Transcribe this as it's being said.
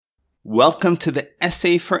Welcome to the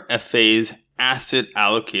Essay for FA's Asset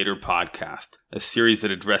Allocator podcast, a series that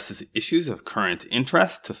addresses issues of current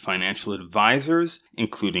interest to financial advisors,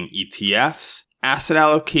 including ETFs, asset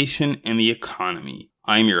allocation, and the economy.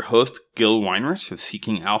 I'm your host, Gil Weinrich of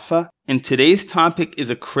Seeking Alpha, and today's topic is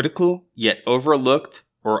a critical yet overlooked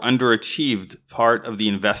or underachieved part of the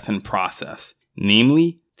investment process,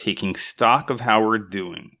 namely taking stock of how we're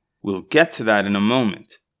doing. We'll get to that in a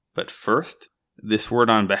moment, but first, this word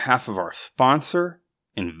on behalf of our sponsor,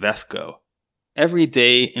 Invesco. Every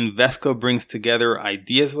day, Invesco brings together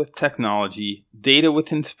ideas with technology, data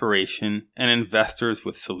with inspiration, and investors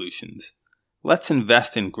with solutions. Let's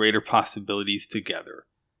invest in greater possibilities together.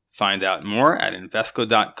 Find out more at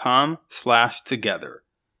Invesco.com/together.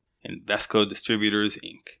 Invesco Distributors,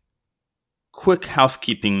 Inc. Quick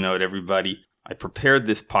housekeeping note, everybody. I prepared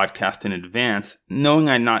this podcast in advance, knowing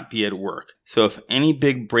I'd not be at work. So if any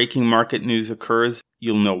big breaking market news occurs,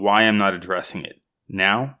 you'll know why I'm not addressing it.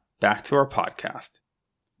 Now, back to our podcast.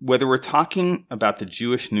 Whether we're talking about the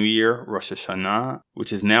Jewish New Year, Rosh Hashanah,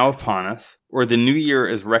 which is now upon us, or the New Year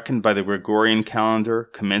as reckoned by the Gregorian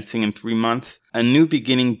calendar, commencing in 3 months, a new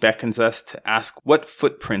beginning beckons us to ask what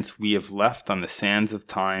footprints we have left on the sands of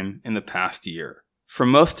time in the past year. For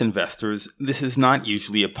most investors, this is not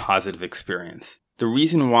usually a positive experience. The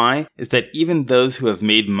reason why is that even those who have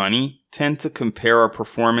made money tend to compare our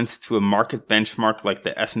performance to a market benchmark like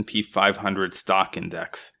the S&P 500 stock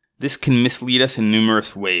index. This can mislead us in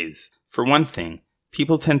numerous ways. For one thing,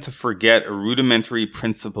 people tend to forget a rudimentary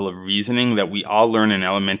principle of reasoning that we all learn in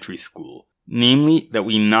elementary school, namely that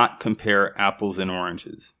we not compare apples and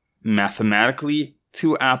oranges. Mathematically,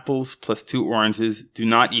 2 apples plus 2 oranges do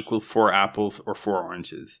not equal 4 apples or 4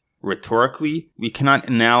 oranges. Rhetorically, we cannot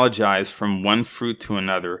analogize from one fruit to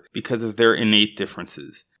another because of their innate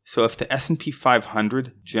differences. So if the S&P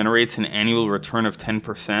 500 generates an annual return of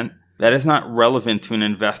 10%, that is not relevant to an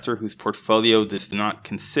investor whose portfolio does not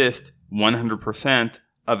consist 100%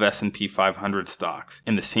 of S&P 500 stocks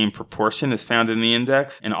in the same proportion as found in the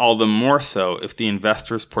index, and all the more so if the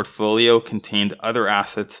investor's portfolio contained other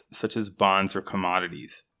assets such as bonds or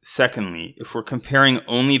commodities. Secondly, if we're comparing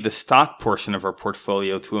only the stock portion of our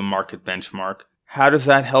portfolio to a market benchmark, how does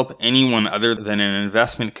that help anyone other than an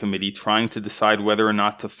investment committee trying to decide whether or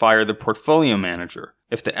not to fire the portfolio manager?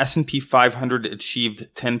 If the S&P 500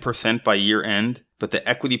 achieved 10% by year end, but the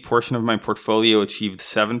equity portion of my portfolio achieved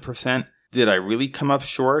 7%, did I really come up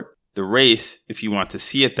short? The race, if you want to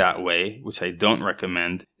see it that way, which I don't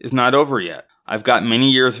recommend, is not over yet. I've got many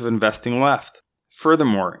years of investing left.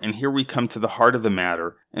 Furthermore, and here we come to the heart of the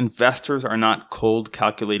matter, investors are not cold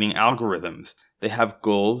calculating algorithms. They have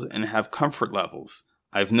goals and have comfort levels.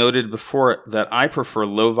 I've noted before that I prefer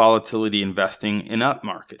low volatility investing in up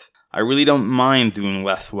markets. I really don't mind doing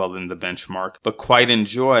less well than the benchmark, but quite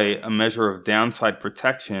enjoy a measure of downside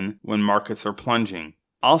protection when markets are plunging.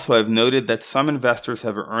 Also, I've noted that some investors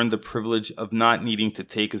have earned the privilege of not needing to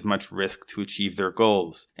take as much risk to achieve their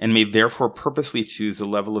goals, and may therefore purposely choose a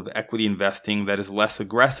level of equity investing that is less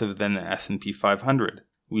aggressive than the S&P 500.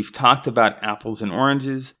 We've talked about apples and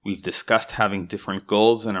oranges, we've discussed having different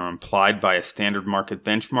goals and are implied by a standard market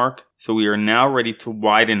benchmark, so we are now ready to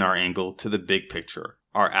widen our angle to the big picture,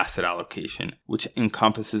 our asset allocation, which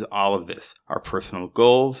encompasses all of this, our personal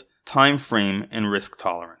goals, time frame, and risk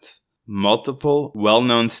tolerance. Multiple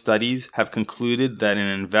well-known studies have concluded that an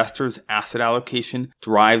investor's asset allocation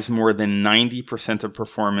drives more than 90% of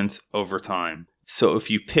performance over time. So if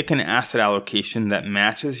you pick an asset allocation that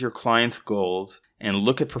matches your client's goals and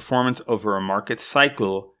look at performance over a market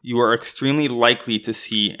cycle, you are extremely likely to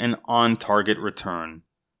see an on-target return.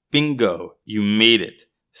 Bingo, you made it.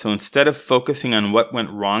 So instead of focusing on what went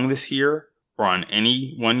wrong this year, or on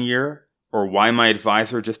any one year, or why my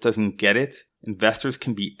advisor just doesn't get it, investors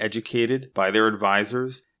can be educated by their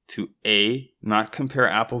advisors to A, not compare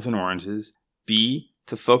apples and oranges, B,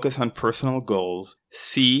 to focus on personal goals,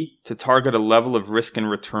 C, to target a level of risk and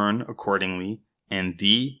return accordingly, and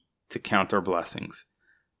D, to count our blessings.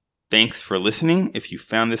 Thanks for listening. If you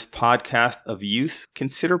found this podcast of use,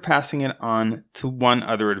 consider passing it on to one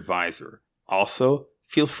other advisor. Also,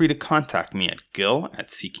 feel free to contact me at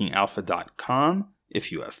gil@seekingalpha.com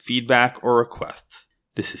if you have feedback or requests.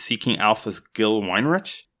 This is Seeking Alpha's Gil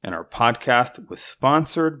Weinrich, and our podcast was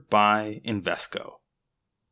sponsored by Invesco.